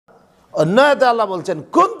অন্য আয়াতে আল্লাহ বলছেন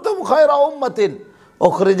কুনতুম খায়রা উম্মাতিন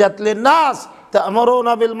উখরিজাত লিন-নাস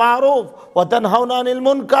তা'মুরুনা বিল মা'রুফ ওয়া তানহাউনা আনিল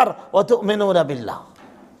মুনকার ওয়া তু'মিনুনা বিল্লাহ।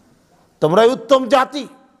 তোমরা উত্তম জাতি,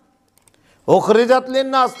 উখরিজাত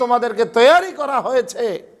লিন-নাস, তোমাদেরকে তৈরি করা হয়েছে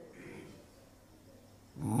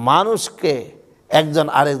মানুষকে একজন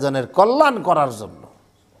আরেকজনের কল্যাণ করার জন্য,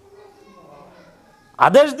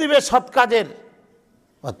 আদেশ দিবে সৎ কাজের,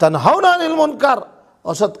 ওয়া তানহাউনা আনিল মুনকার,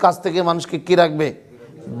 অসৎ কাজ থেকে মানুষকে কি রাখবে?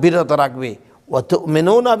 বিরত রাখবে। ওয়া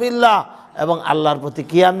তু'মিনুনা বিল্লাহ, এবং আল্লাহর প্রতি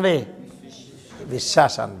কি আনবে?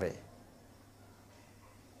 বিশ্বাস আনবে।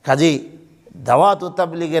 কাজী দাওয়াত ও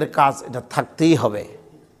তাবলীগের কাজ এটা থাকতেই হবে।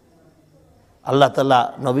 আল্লাহ তাআলা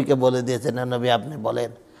নবীকে বলে দিয়েছেন, নবী আপনি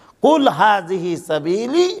বলেন, কুল হাযিহি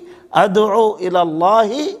সাবিলি আদউ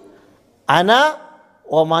ইলাল্লাহি আনা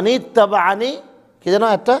ওয়া মান ইত্তাবাআনি, কি জানো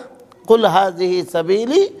একটা, কুল হাযিহি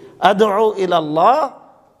সাবিলি আদউ ইলাল্লাহ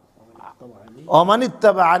ওয়া মান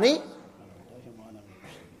ইত্তাবাআনি,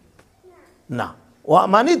 না ওয়া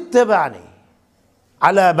মান ইত্তাবাআনি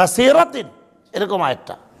আলা বাসীরাতিন, এরকম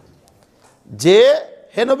একটা, যে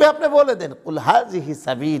হে নবী আপনি বলে দেন কুল হাযিহি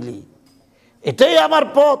সাবিলি, এটাই আমার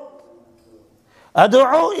পথ,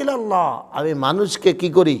 আদউ ইলাল্লাহ, আমি মানুষকে কি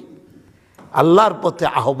করি? আল্লাহর পথে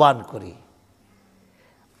আহ্বান করি।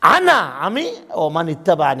 আনা, আমি, ও মান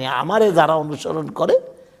ইত্তাবাআনি, আমারে যারা অনুসরণ করে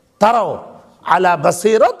তারাও, আলা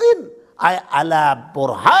বাসীরাতিন আয় আলা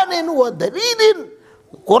বুরহানিন ওয়া দলিলিন,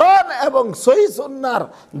 কোরআন এবং সহিহ সুন্নাহর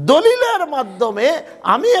দলিলের মাধ্যমে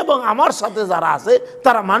আমি এবং আমার সাথে যারা আছে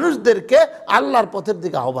তারা মানুষদেরকে আল্লাহর পথের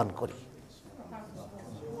দিকে আহ্বান করি।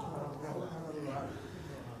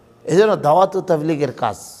 এই জন্য দাওয়াত ও তাবলীগের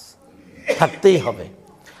কাজ থাকতেই হবে।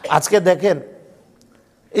 আজকে দেখেন,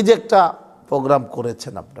 এই যে একটা প্রোগ্রাম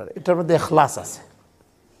করেছেন আপনারা, এটার মধ্যে ইখলাস আছে।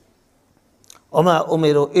 ওমা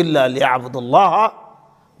উমিরু ইল্লা লিয়াবুদুল্লাহ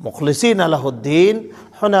মুখলিসিনা লাহুদ্দিন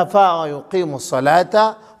হুনাফা ওয়া ইউকিমুস সালাতা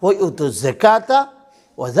ওয়া ইউতুজ যাকাতা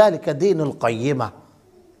ওয়া যালিকা দীনুল কাইয়্যিমা।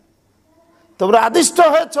 তোমরা আদিষ্ট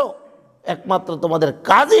হয়েছো, একমাত্র তোমাদের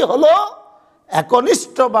কাজই হলো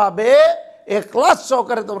একনিষ্ঠভাবে ইখলাস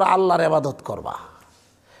সহকারে তোমরা আল্লাহর ইবাদত করবা,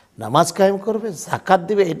 নামাজ কায়েম করবে, যাকাত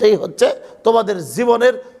দিবে, এটাই হচ্ছে তোমাদের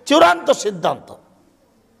জীবনের চূড়ান্ত সিদ্ধান্ত।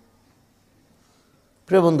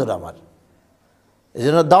 প্রিয় বন্ধুরা আমার, এই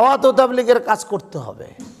জন্য দাওয়াত ও তাবলীগের কাজ করতে হবে।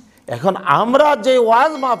 এখন আমরা যে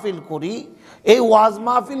ওয়াজ মাহফিল করি, এই ওয়াজ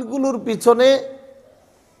মাহফিলগুলোর পিছনে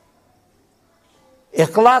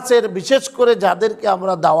ইখলাসের, বিশেষ করে যাদেরকে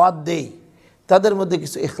আমরা দাওয়াত দেই তাদের মধ্যে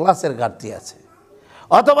কিছু ইখলাসের ঘাটতি আছে,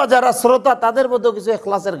 অথবা যারা শ্রোতা তাদের মধ্যেও কিছু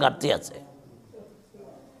ইখলাসের ঘাটতি আছে।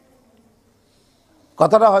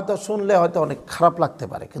 কথাটা হয়তো শুনলে হয়তো অনেক খারাপ লাগতে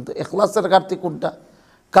পারে, কিন্তু ইখলাসের ঘাটতি কোনটা?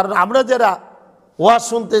 কারণ আমরা যারা ওয়াজ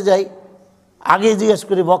শুনতে যাই আগে জিজ্ঞেস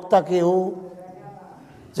করি বক্তাকে, ও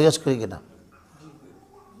জিজ্ঞেস করি কিনা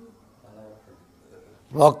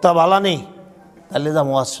বক্তা ভালো নেই, তাহলে যাম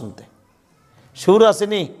ওয়াজ শুনতে। সুর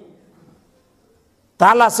আসেনি,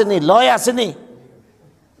 তাল আসেনি, লয় আসেনি,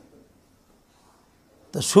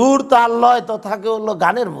 তো সুর তাল লয় তো থাকে হলো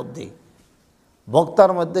গানের মধ্যে,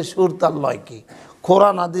 বক্তার মধ্যে সুর তাল লয় কি?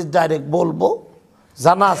 কোরআন হাদিস ডাইরেক্ট বলবো,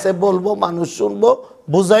 জানা আছে বলবো, মানুষ শুনবো,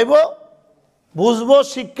 বুঝাইবো, বুঝবো,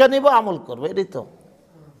 শিক্ষা নিব, আমল করবো, এটাই তো।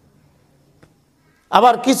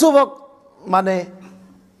 আবার কিছু মানে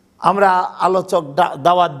আমরা আলোচক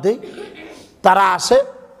দাওয়াত দিই, তারা আসে,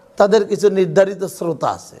 তাদের কিছু নির্ধারিত শ্রোতা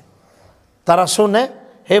আছে, তারা শুনে,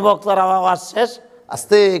 হে বক্তার আওয়াজ শেষ,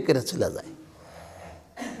 আস্তে করে চলে যায়।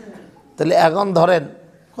 তাহলে এখন ধরেন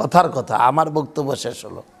কথার কথা, আমার বক্তব্য শেষ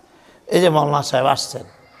হলো, এই যে মাওলানা সাহেব আসছেন,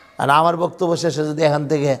 আর আমার বক্তব্য শেষে যদি এখান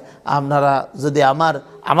থেকে আপনারা যদি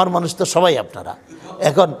আমার মানুষ তো সবাই আপনারা,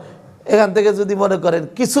 এখন এখান থেকে যদি মনে করেন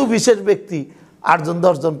কিছু বিশেষ ব্যক্তি 8 জন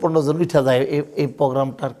 10 জন 15 জন উঠে যায়, এই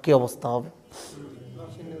প্রোগ্রামটার কি অবস্থা হবে?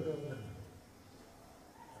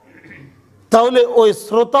 তাহলে ওই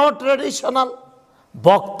শ্রোতাও ট্র্যাডিশনাল,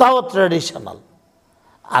 বক্তাও ট্র্যাডিশনাল।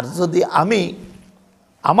 আর যদি আমি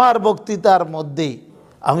আমার বক্তৃতার মধ্যে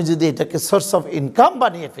আমি যদি এটাকে সোর্স অফ ইনকাম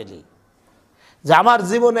বানিয়ে ফেলি, যে আমার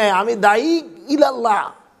জীবনে আমি দায়ী ইলাল্লাহ,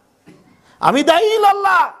 আমি দায়ী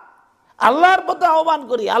ইলাল্লাহ, আল্লাহর পথে আহ্বান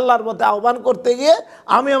করি, আল্লাহর পথে আহ্বান করতে গিয়ে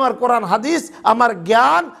আমি আমার কোরআন হাদিস, আমার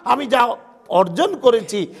জ্ঞান, আমি যা অর্জন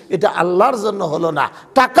করেছি এটা আল্লাহর জন্য হলো না,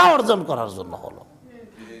 টাকা অর্জন করার জন্য হলো।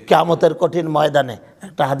 কিয়ামতের কঠিন ময়দানে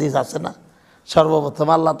একটা হাদিস আছে না, সর্বপ্রথম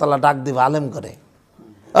আল্লাহ তাআলা ডাক দিবে আলেম করে,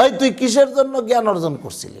 এই তুই কিসের জন্য জ্ঞান অর্জন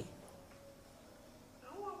করছিলি?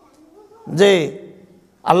 যে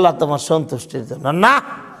আল্লাহ তোমার সন্তুষ্টির জন্য। না,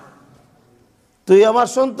 তুই আমার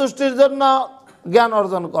সন্তুষ্টির জন্য জ্ঞান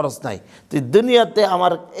অর্জন করস নাই, তুই দুনিয়াতে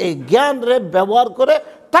আমার এই জ্ঞান রে ব্যবহার করে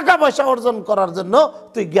টাকা পয়সা অর্জন করার জন্য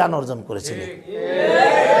তুই জ্ঞান অর্জন করেছিলি।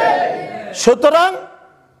 সুতরাং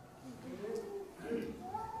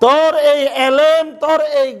তোর এই এলেম, তোর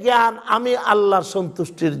এই জ্ঞান আমি আল্লাহর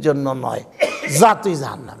সন্তুষ্টির জন্য নয়, যা তুই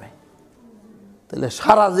জাহান্নামে। তাহলে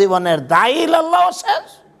সারা জীবনের দায়ী আল্লাহ শেষ,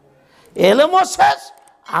 এলেমও শেষ,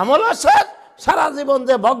 আমলও শেষ। সারা জীবন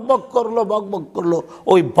যে বকবক করলো,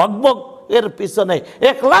 ওই বকবক এর পিছনে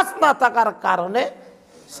ইখলাস না থাকার কারণে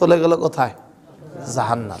চলে গেল কোথায়?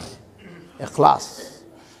 জাহান্নামে। ইখলাস।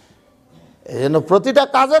 এই জন্য প্রতিটা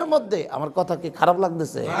কাজের মধ্যে, আমার কথা কি খারাপ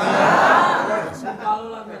লাগতেছে?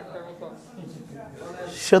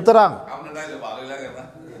 সুতরাং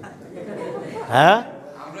হ্যাঁ,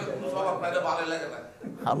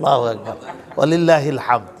 আল্লাহু আকবার, ওয়ালিল্লাহিল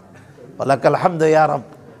হামদ, ওয়ালাকাল হামদু ইয়া রাব,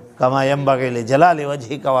 কামা ইয়ানবাগি লিজালালি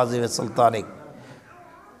ওয়াজহিকা ওয়া আযীমি সুলতানিক।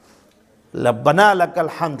 রব্বানা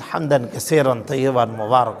লাকাল হামদ হামদান কাসীরান তাইয়িবান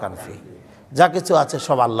মুবারাকান ফি। যা কিছু আছে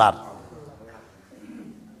সব আল্লাহর।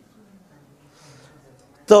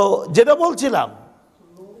 তো যেটা বলছিলাম,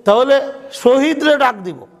 তাহলে শহীদরে ডাক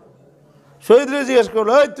দিব। শহীদরে জিজ্ঞেস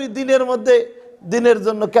করলো, ওই তুই দিনের মধ্যে দিনের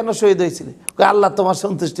জন্য কেন শহীদ হয়েছিলি? আল্লাহ তোমার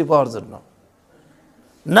সন্তুষ্টি পাওয়ার জন্য।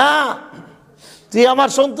 না, তুই আমার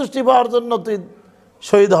সন্তুষ্টি পাওয়ার জন্য তুই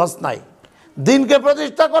শহীদ হস নাই, দিনকে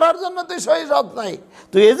প্রতিষ্ঠা করার জন্য তুই শহীদ হস নাই।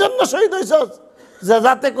 তুই এই জন্য শহীদ হইছস যে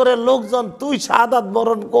যাতে করে লোকজন, তুই শাহাদাত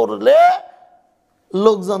বরণ করলে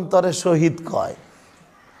লোকজন তরে শহীদ কয়।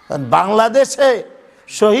 কারণ বাংলাদেশে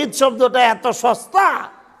শহীদ শব্দটা এত সস্তা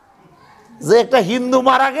যে একটা হিন্দু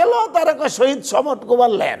মারা গেল তারা কয় শহীদ সমন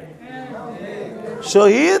কুমার লেন,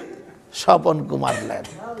 শহীদ স্বপন কুমার লেন।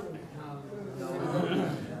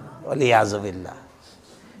 ওয়ালিয়াযুবিল্লাহ।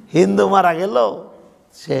 হিন্দু মারা গেল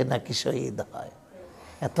সে নাকি শহীদ হয়।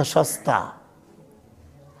 এত সস্তা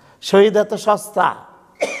শহীদ, এত সস্তা।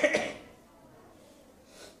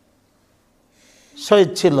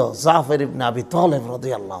 শহীদ ছিল জাফর ইবনে আবি তালেব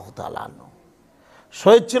রাদিয়াল্লাহু তাআলা আনহু,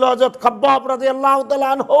 শহীদ ছিল হযরত খাব্বাব রাদিয়াল্লাহু তাআলা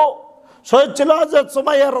আনহু, শহীদ ছিল হযরত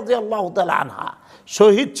সুমাইয়া রাদিয়াল্লাহু তাআলা আনহা,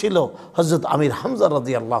 শহীদ ছিল হযরত আমির হামজা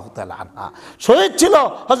রাদিয়াল্লাহু তাআলা আনহা, শহীদ ছিল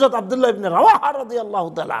হযরত আব্দুল্লাহ ইবনে রাওয়াহা রাদিয়াল্লাহু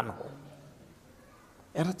তাআলা আনহু।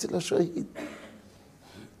 এরা ছিল শহীদ।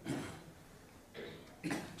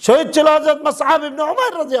 শহীদ ছিল হযরত মুসআব ইবনে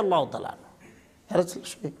উমাইর রাদিয়াল্লাহু তাআলা আনহু। এরা ছিল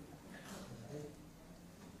শহীদ।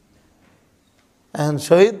 এখন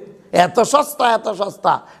শহীদ এত সস্তা, এত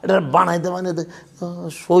সস্তা, এটা বানাইতে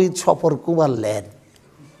শহীদ সফর কুমার লেন।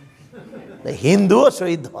 হিন্দুও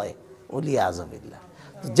শহীদ হয়। ওয়ালিয়াযুবিল্লাহ।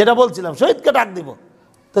 যেটা বলছিলাম, শহীদকে ডাক দিব।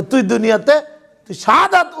 তো তুই দুনিয়াতে তুই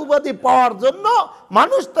শাহাদাত উপাধি পাওয়ার জন্য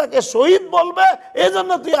মানুষ তাকে শহীদ বলবে, এই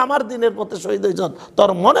জন্য তুই আমার দিনের পথে শহীদ হয়েছ। তোর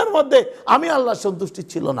মনের মধ্যে আমি আল্লাহর সন্তুষ্টি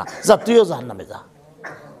ছিল না, যা তুইও জাহান্নামে যা,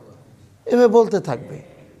 এভাবে বলতে থাকবে।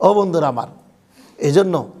 ও বন্ধুরা আমার, এই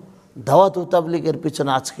জন্য দাওয়াত ও তাবলীগের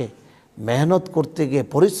পিছনে আজকে মেহনত করতে গিয়ে,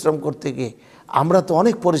 পরিশ্রম করতে গিয়ে, আমরা তো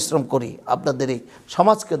অনেক পরিশ্রম করি আপনাদের এই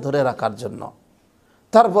সমাজকে ধরে রাখার জন্য।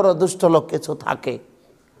 তারপরও দুষ্ট লোক কিছু থাকে,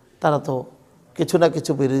 তারা তো কিছু না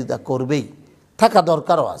কিছু বিরোধিতা করবেই, থাকা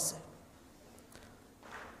দরকারও আছে।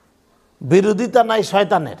 বিরোধিতা নাই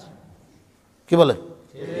শয়তানের, কি বলে?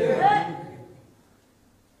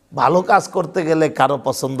 ভালো কাজ করতে গেলে কারো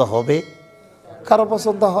পছন্দ হবে, কারো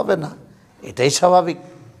পছন্দ হবে না, এটাই স্বাভাবিক।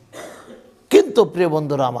 কিন্তু প্রিয়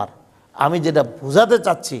বন্ধুরা আমার, আমি যেটা বোঝাতে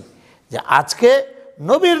চাচ্ছি যে আজকে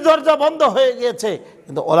নবীর দরজা বন্ধ হয়ে গিয়েছে,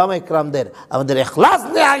 কিন্তু ওলামা ইকরামদের আমাদের ইখলাস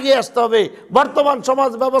নিয়ে এগিয়ে আসতে হবে। বর্তমান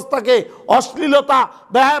সমাজ ব্যবস্থাকে অশ্লীলতা,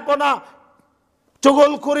 বেহায়াপনা,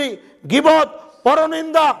 চুগলখড়ি, গীবত,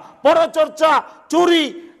 পরনিন্দা, পরচর্চা, চুরি,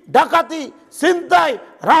 ডাকাতি, ছিনতাই,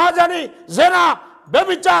 রাহাজানি, জেনা,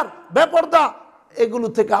 ব্যভিচার, বেপরদা, এগুলো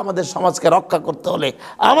থেকে আমাদের সমাজকে রক্ষা করতে হলে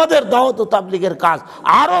আমাদের দাওয়াত ও তাবলীগের কাজ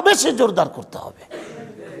আরো বেশি জোরদার করতে হবে।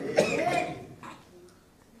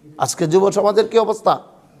 আজকে যুব সমাজের কি অবস্থা?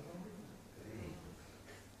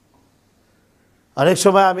 অনেক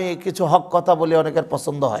সময় আমি কিছু হক কথা বলি, অনেকের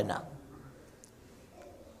পছন্দ হয় না।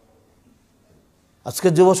 আজকে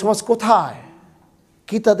যুব সমাজ কোথায়?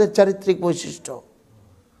 কি তাদের চারিত্রিক বৈশিষ্ট্য?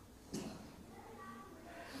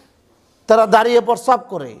 তারা দাঁড়িয়ে প্রস্রাব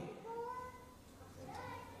করে,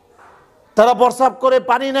 তারা প্রস্রাব করে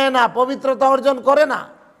পানি নেয় না, পবিত্রতা অর্জন করে না।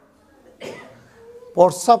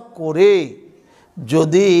 প্রস্রাব করে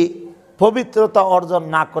যদি পবিত্রতা অর্জন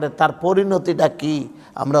না করে তার পরিণতিটা কি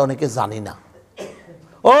আমরা অনেকে জানি না।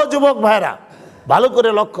 ও যুবক ভাইরা, ভালো করে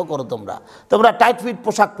লক্ষ্য করো, তোমরা টাইট ফিট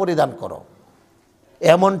পোশাক পরিধান করো,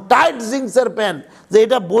 এমন টাইট জিন্সের প্যান্ট যে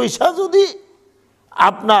এটা বৈশা যদি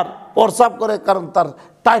আপনার প্রস্রাব করে, কারণ তার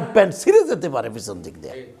টাইট প্যান্ট ছিঁড়ে যেতে পারে পিছন দিক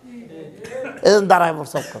দিয়ে। এজন্য দাঁড়ায়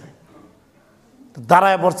প্রস্রাব করে।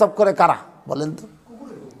 দাঁড়ায় প্রস্রাব করে কারা বলেন তো?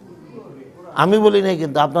 আমি বলি নাই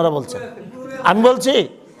কিন্তু আপনারা বলছেন। আমি বলছি,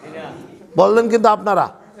 বললেন কিন্তু আপনারা।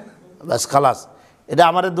 ব্যাস খালাস। এটা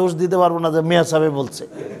আমারে দোষ দিতে পারবো না যে মিয়া সাহেব বলছে।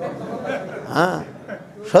 হ্যাঁ,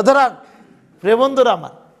 সুতরাং প্রিয় বন্ধুরা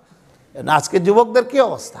আমার, আজকে যুবকদের কি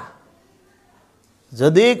অবস্থা?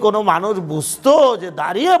 যদি কোনো মানুষ বুঝতো যে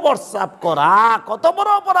দাঁড়িয়ে প্রস্রাব করা কত বড়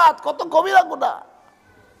অপরাধ, কত কবিরা গুনাহ।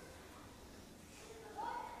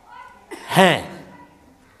 হ্যাঁ,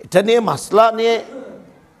 এটা নিয়ে মাসলা নিয়ে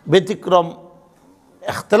ব্যতিক্রম,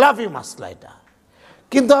 ইখতিলাফি মাসলা এটা।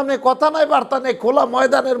 কিন্তু আপনি কথা নাই বার্তা নেই, খোলা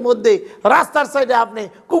ময়দানের মধ্যে রাস্তার সাইডে আপনি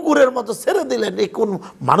কুকুরের মতো ছেড়ে দিলেন। এই কোন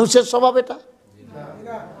মানুষের স্বভাব এটা?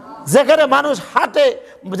 যেখানে মানুষ হাঁটে,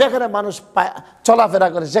 যেখানে মানুষ চলাফেরা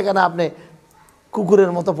করে, সেখানে আপনি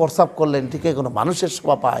কুকুরের মতো প্রস্রাব করলেন, ঠিক কোনো মানুষের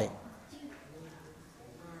স্বভাব পায়?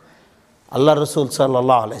 আল্লাহ রসুল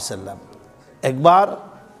সাল্লাল্লাহু আলাইহি সাল্লাম একবার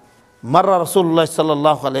মাররা রাসূলুল্লাহ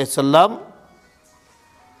সাল্লাল্লাহু আলাইহি সাল্লাম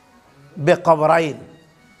বেকবরাইন।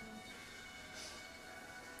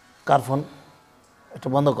 কার ফোন? একটু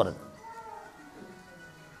বন্ধ করেন।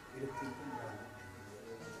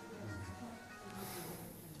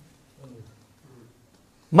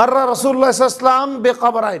 মাররা রাসূলুল্লাহ সাল্লাল্লাহু আলাইহি সাল্লাম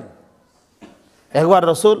বেকবরাইন। একবার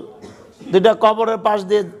রসুল দুইটা কবরের পাশ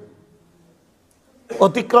দিয়ে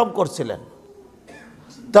অতিক্রম করছিলেন।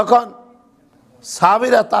 তখন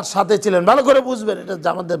সাহাবীরা তার সাথে ছিলেন। ভালো করে বুঝবেন, এটা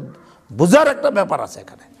আমাদের বুঝার একটা ব্যাপার আছে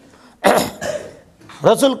এখানে।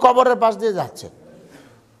 রসুল কবরের পাশ দিয়ে যাচ্ছেন।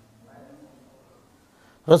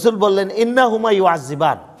 রসুল বললেন, ইন্নাহুমা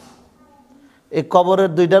ইউআযিবান। এই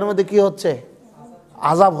কবরের দুইটার মধ্যে কি হচ্ছে?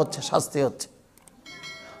 আযাব হচ্ছে, শাস্তি হচ্ছে।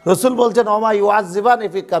 রসুল বলছেন, ওমা ইউআযিবান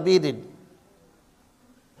ফি কাবীরিন।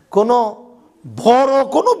 কোনো বড়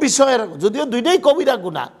কোনো বিষয়ের, যদিও দুইটাই কবিরা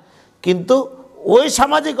গুনাহ, কিন্তু ওই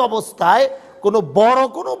সামাজিক অবস্থায় কোনো বড়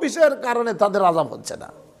কোনো বিষয়ের কারণে তাদের আযাব হচ্ছে না।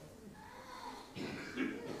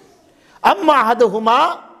 আম্মা আহাদুহুমা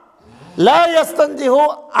লা ইস্তানজিহু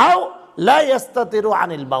আও লা ইস্তাতিরু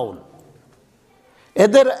আনিল বাউল।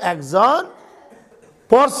 এদের একজন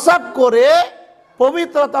প্রস্রাব করে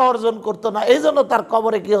পবিত্রতা অর্জন করতো না, এই জন্য তার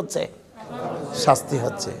কবরে কি হচ্ছে? শাস্তি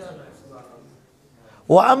হচ্ছে।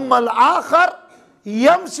 ওয়াম্মাল আখার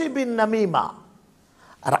ইয়ামশি বিন নামিমা।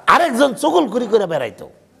 আর আরেকজন চুগলখুরি করে বেড়াইতো,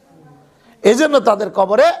 এই জন্য তাদের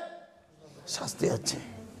কবরে শাস্তি হচ্ছে।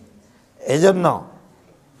 এই জন্য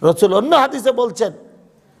রাসূল অন্য হাদিসে বলছেন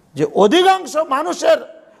যে অধিকাংশ মানুষের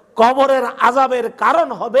কবরের আযাবের কারণ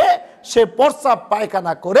হবে সে প্রস্রাব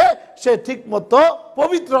পায়খানা করে সে ঠিকমতো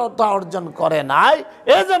পবিত্রতা অর্জন করে নাই,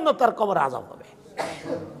 এই জন্য তার কবরে আযাব হবে।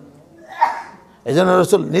 এই জন্য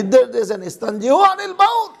রাসূল নির্দেশ দিয়েছেন, ইস্তানজিহু আনিল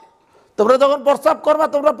বাউল। তোমরা যখন প্রস্রাব করবা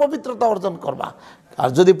তোমরা পবিত্রতা অর্জন করবা। আর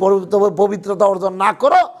যদি পবিত্রতা অর্জন না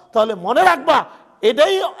করো তাহলে মনে রাখবা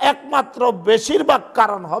এটাই একমাত্র বেশিরভাগ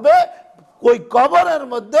কারণ হবে ওই কবরের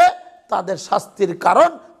মধ্যে তাদের শাস্তির কারণ,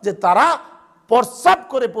 যে তারা প্রস্রাব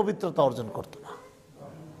করে পবিত্রতা অর্জন করতো না।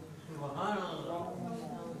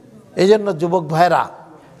 এই জন্য যুবক ভাইরা,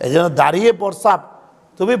 এই জন্য দাঁড়িয়ে প্রস্রাব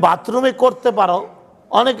তুমি বাথরুমে করতে পারো,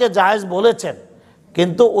 অনেকে জায়েজ বলেছেন,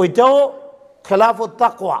 কিন্তু ওইটাও খেলাফত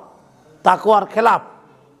তাকওয়া, তাকওয়ার খেলাফ।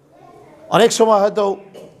 অনেক সময় হয়তো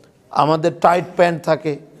আমাদের টাইট প্যান্ট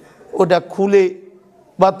থাকে, ওটা খুলে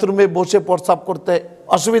বাথরুমে বসে প্রস্রাব করতে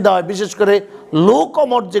অসুবিধা হয়, বিশেষ করে লো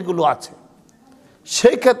কমর যেগুলো আছে,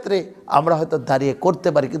 সেই ক্ষেত্রে আমরা হয়তো দাঁড়িয়ে করতে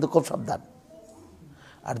পারি, কিন্তু খুব সাবধান।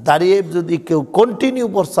 আর দাঁড়িয়ে যদি কেউ কন্টিনিউ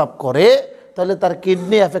প্রস্রাব করে তাহলে তার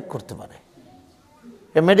কিডনি এফেক্ট করতে পারে,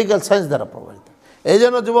 মেডিকেল সায়েন্স দ্বারা প্রমাণিত। এই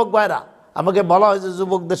জন্য যুবক ভাইরা, আমাকে বলা হয়েছে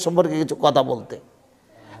যুবকদের সম্পর্কে কিছু কথা বলতে।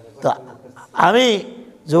 তো আমি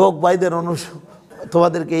যুবক ভাইদের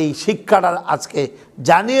তোমাদেরকে এই শিক্ষাটা আজকে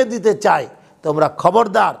জানিয়ে দিতে চাই, তোমরা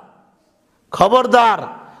খবরদার, খবরদার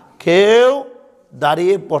কেউ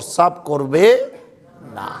দাঁড়িয়ে প্রস্রাব করবে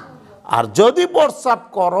না। আর যদি প্রস্রাব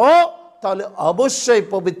করো তাহলে অবশ্যই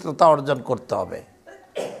পবিত্রতা অর্জন করতে হবে।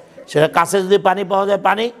 সেটা কাছে যদি পানি পাওয়া যায়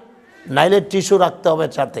পানি, নাইলে টিস্যু রাখতে হবে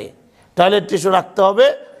সাথে, টয়লেট টিস্যু রাখতে হবে,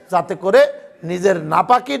 যাতে করে নিজের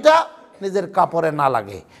নাপাকিটা নিজের কাপড়ে না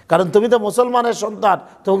লাগে। কারণ তুমি তো মুসলমানের সন্তান,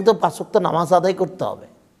 তোমাকে তো 5 ওয়াক্ত নামাজ আদায় করতে হবে।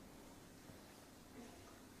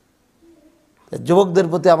 যুবকদের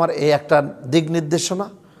প্রতি আমার এই একটা দিক নির্দেশনা।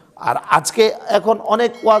 আর আজকে এখন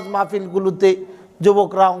অনেক ওয়াজ মাহফিলগুলোতে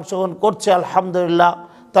যুবকরা অংশগ্রহণ করছে, আলহামদুলিল্লাহ,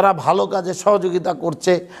 তারা ভালো কাজে সহযোগিতা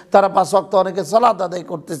করছে, তারা 5 ওয়াক্ত অনেকে সালাত আদায়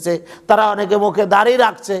করতেছে, তারা অনেকে মুখে দাড়ি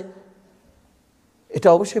রাখছে, এটা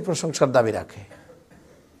অবশ্যই প্রশংসার দাবি রাখে।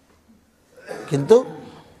 কিন্তু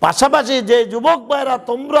পাশাপাশি যে যুবক ভাইরা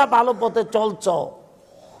তোমরা ভালো পথে চলছ,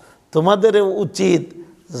 তোমাদের উচিত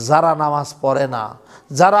যারা নামাজ পড়ে না,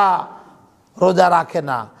 যারা রোজা রাখে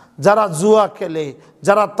না, যারা জুয়া খেলে,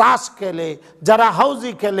 যারা তাস খেলে, যারা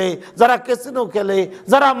হাউজি খেলে, যারা ক্যাসিনো খেলে,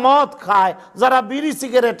 যারা মদ খায়, যারা বিড়ি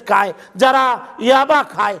সিগারেট খায়, যারা ইয়াবা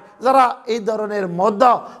খায়, যারা এই ধরনের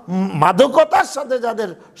মাদকতার সাথে যাদের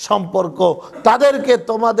সম্পর্ক, তাদেরকে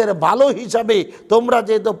তোমাদের ভালো হিসাবে তোমরা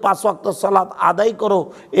যেহেতু 5 ওয়াক্ত সালাত আদায় করো,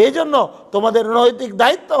 এই জন্য তোমাদের নৈতিক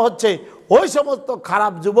দায়িত্ব হচ্ছে ওই সমস্ত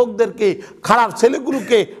খারাপ যুবকদেরকে, খারাপ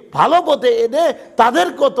ছেলেগুলোকে ভালো পথে এনে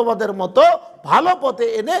তাদেরকেও তোমাদের মতো ভালো পথে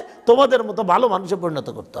এনে তোমাদের মতো ভালো মানুষে পরিণত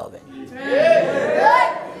করতে হবে।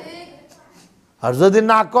 আর যদি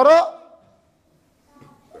না করো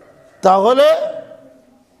তাহলে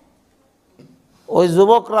ওই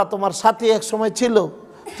যুবকরা তোমার সাথী এক সময় ছিল,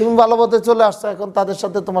 তুমি ভালো পথে চলে আসছো, এখন তাদের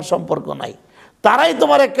সাথে তোমার সম্পর্ক নাই, তারাই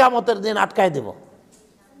তোমার কিয়ামতের দিন আটকায় দেব।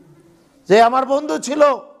 যে আমার বন্ধু ছিল,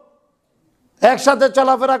 একসাথে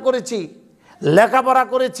চলাফেরা করেছি, লেখাপড়া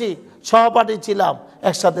করেছি, সহপাঠী ছিলাম,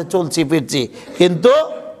 একসাথে চলছি ফিরছি, কিন্তু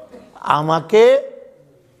আমাকে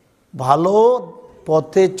ভালো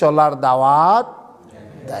পথে চলার দাওয়াত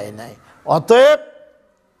দেয় নাই, অতএব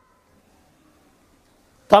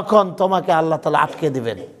তখন তোমাকে আল্লাহ তাআলা আটকে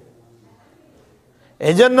দিবেন।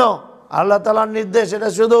 এই জন্য আল্লাহ তাআলার নির্দেশ এটা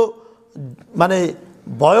শুধু মানে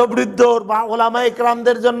বয়োবৃদ্ধ বা ওলামা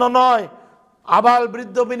ইকরামদের জন্য নয়, আবাল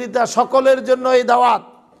বৃদ্ধ বিনিতা সকলের জন্য এই দাওয়াত।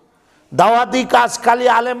 দাওয়াতি কাজ খালি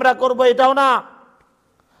আলেমরা করবো এটাও না,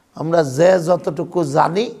 আমরা যে যতটুকু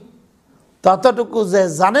জানি ততটুকু যে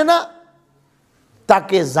জানে না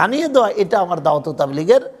তাকে জানিয়ে দেওয়া, এটা আমার দাওয়াত ও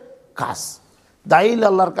তাবলীগের কাজ। দায়ীল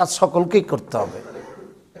আল্লাহর কাজ সকলকেই করতে হবে।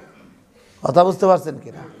 কথা বুঝতে পারছেন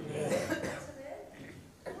কিনা?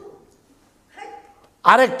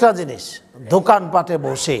 আরেকটা জিনিস, দোকানপাটে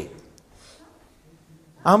বসে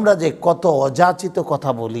আমরা যে কত অযাচিত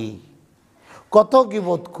কথা বলি, কত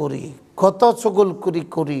গীবত করি, কত চগলখড়ি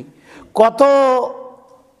করি, কত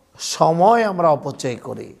সময় আমরা অপচয়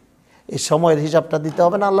করি, এই সময়ের হিসাবটা দিতে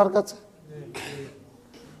হবে না আল্লাহর কাছে?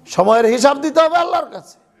 সময়ের হিসাব দিতে হবে আল্লাহর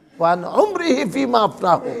কাছে।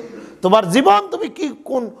 তোমার জীবন তুমি কি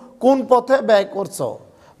কোন পথে ব্যয় করছো?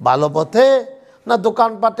 ভালো পথে না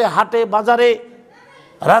দোকানপাটে, হাটে বাজারে,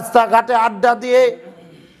 রাস্তাঘাটে আড্ডা দিয়ে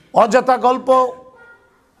অযথা গল্প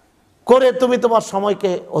করে তুমি তোমার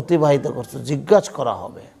সময়কে অতিবাহিত করছো? জিজ্ঞাসা করা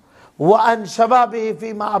হবে। ওয়ান শাবাবিহি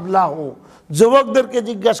ফিমা আবলাহু, যুবকদেরকে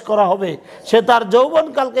জিজ্ঞাসা করা হবে সে তার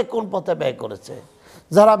যৌবনকালকে কোন পথে ব্যয় করেছে।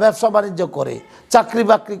 যারা ব্যবসা বাণিজ্য করে, চাকরি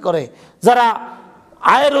বাকরি করে, যারা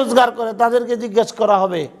আয় রোজগার করে, তাদেরকে জিজ্ঞাসা করা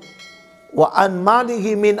হবে ওয়ান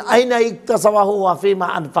মালিহি মিন আইনা ইকতাসাবাহু ওয়া ফিমা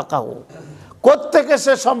আনফাকাহু, কোত্থেকে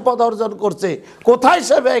সে সম্পদ অর্জন করছে, কোথায়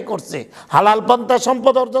সে ব্যয় করছে, হালাল পন্থায়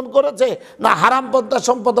সম্পদ অর্জন করেছে না হারাম পন্থায়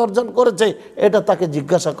সম্পদ অর্জন করেছে, এটা তাকে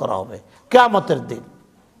জিজ্ঞাসা করা হবে কিয়ামতের দিন।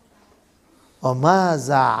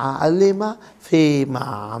 ওমাযা আলিমা ফিমা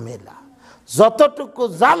আমিলা, যতটুকু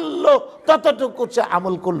জানলো ততটুকু সে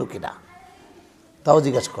আমল করলো কিনা তাও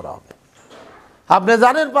জিজ্ঞাসা করা হবে। আপনি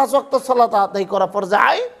জানেন 5 ওয়াক্ত সালাত আদায় করার পর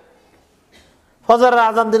যায় ফজরের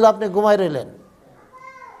আজান দিলে আপনি ঘুমাই রইলেন,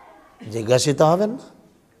 জিজ্ঞাসিত হবেন না?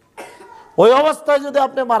 ওই অবস্থায় যদি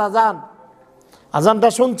আপনি মারা যান, আজানটা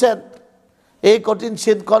শুনছেন, এই কঠিন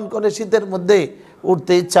শীত, কনকনে শীতের মধ্যে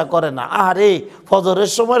উঠতে ইচ্ছা করে না, আরে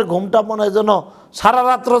ফজরের সময় ঘুমটা মনে হয় যেন সারা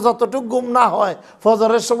রাত্র যতটুকু ঘুম না হয়,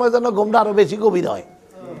 ফজরের সময় যেন ঘুমটা আরো বেশি গভীর হয়।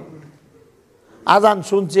 আজান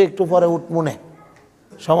শুনছি, একটু পরে উঠমুনে,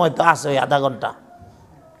 সময় তো আছে ওই আধা ঘন্টা,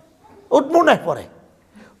 উঠমুনে পরে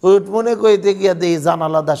উঠমুনে কইতে গিয়া দেখি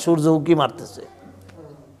জানালাদা সূর্য উকি মারতেছে,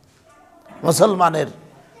 মুসলমানের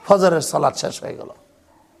ফজরের সালাত শেষ হয়ে গেল।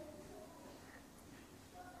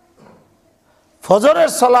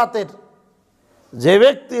 ফজরের সালাতের যে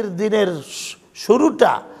ব্যক্তির দিনের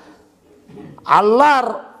শুরুটা আল্লাহর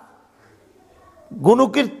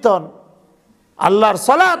গুণকীর্তন, আল্লাহর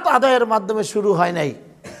সালাত আদায়ের মাধ্যমে শুরু হয় নাই,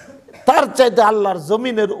 তার চাইতে আল্লাহর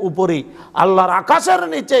জমিনের উপরে, আল্লাহর আকাশের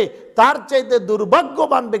নিচে তার চাইতে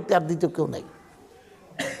দুর্ভাগ্যবান ব্যক্তি আর দ্বিতীয় কেউ নেই।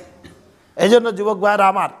 এই জন্য যুবক ভাইয়েরা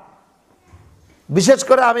আমার, বিশেষ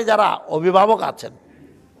করে আমি যারা অভিভাবক আছেন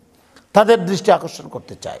তাদের দৃষ্টি আকর্ষণ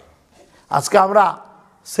করতে চাই। আজকে আমরা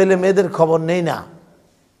ছেলে মেয়েদের খবর নেই না,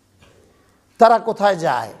 তারা কোথায়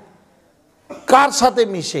যায়, কার সাথে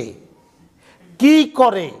মিশে, কি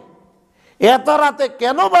করে, এত রাতে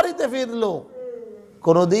কেন বাড়িতে ফিরলো,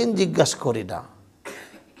 কোনোদিন জিজ্ঞাসা করি না,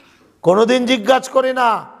 কোনোদিন জিজ্ঞাসা করি না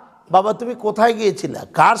বাবা তুমি কোথায় গিয়েছিলা,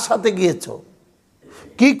 কার সাথে গিয়েছো,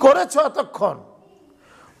 কি করেছো এতক্ষণ।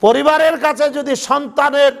 পরিবারের কাছে যদি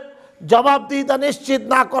সন্তানের জবাবদিহিতা নিশ্চিত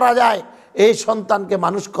না করা যায়, এই সন্তানকে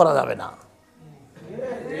মানুষ করা যাবে না।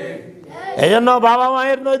 এই জন্য বাবা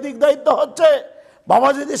মায়ের নৈতিক দায়িত্ব হচ্ছে, বাবা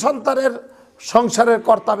যদি সন্তানের সংসারের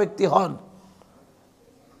কর্তা ব্যক্তি হন,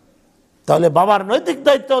 তাহলে বাবার নৈতিক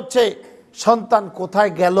দায়িত্ব হচ্ছে সন্তান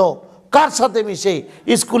কোথায় গেল, কার সাথে মিশে,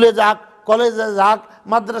 স্কুলে যাক, কলেজে যাক,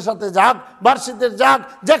 মাদ্রাসাতে যাক, ভার্সিটিতে যাক,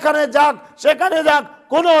 যেখানে যাক সেখানে যাক,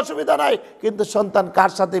 কোনো অসুবিধা নাই, কিন্তু সন্তান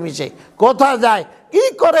কার সাথে মিশে, কোথায় যায়, কি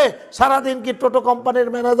করে, সারাদিন কি টোটো কোম্পানির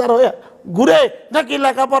ম্যানেজার হয়ে ঘুরে, নাকি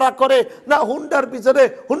লেখাপড়া করে, না হুন্ডার পিছনে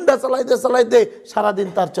হুন্ডা চালাইতে চালাইতে সারাদিন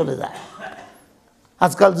তার চলে যায়।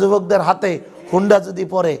 আজকাল যুবকদের হাতে হুন্ডা যদি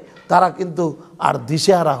পড়ে তারা কিন্তু আর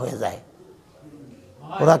দিশেহারা হয়ে যায়।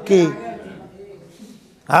 ওরা কি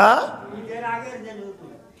হ্যাঁ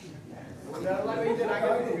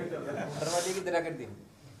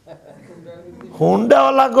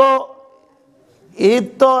হুন্ডাওয়ালা গো, ঈদ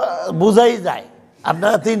তো বুঝাই যায়।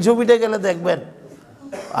 আপনারা 300 ফিটে গেলে দেখবেন,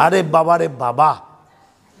 আরে বাবা রে বাবা।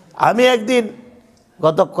 আমি একদিন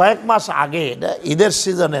গত কয়েক মাস আগে, এটা ঈদের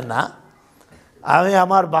সিজনে না, আমি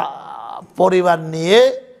আমার পরিবার নিয়ে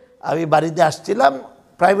আমি বাড়িতে আসছিলাম,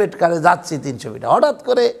 প্রাইভেট কারে যাচ্ছি 300 ফিটে, হঠাৎ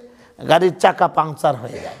করে গাড়ির চাকা পাংচার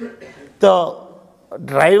হয়ে যায়। তো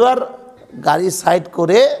ড্রাইভার গাড়ি সাইড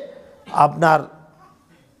করে,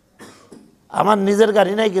 আমার নিজের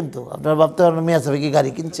গাড়ি নাই, কিন্তু আপনার ভাবতে পারবেন মিয়া সাহেব কি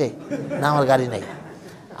গাড়ি কিনছে, না আমার গাড়ি নেই,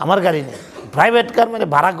 আমার গাড়ি নেই, প্রাইভেট কার মানে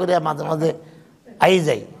ভাড়া করে মাঝে মাঝে আই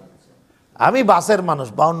যাই। আমি বাসের মানুষ,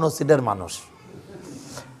 52 সিটের মানুষ।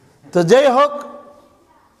 তো যাই হোক,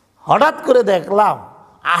 হঠাৎ করে দেখলাম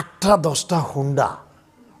 8টা 10টা হুন্ডা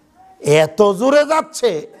এত জোরে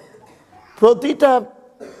যাচ্ছে, প্রতিটা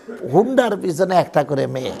হুন্ডার পিছনে একটা করে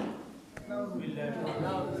মেয়ে।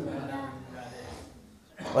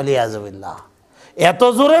 ওয়ালিয়াজুবিল্লাহ, এত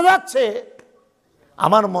জোরে যাচ্ছে,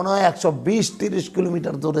 আমার মনে হয় 120-30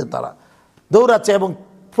 কিলোমিটার দূরে তারা দৌড়াচ্ছে, এবং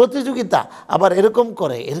প্রতিযোগিতা আবার এরকম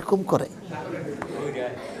করে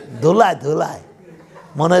দোলায় দোলায়,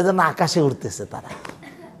 মনে হয় যেন আকাশে উঠতেছে তারা।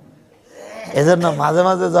 এজন্য মাঝে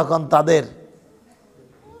মাঝে যখন তাদের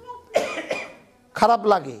খারাপ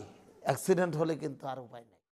লাগে, অ্যাক্সিডেন্ট হলে কিন্তু আর উপায় নেই।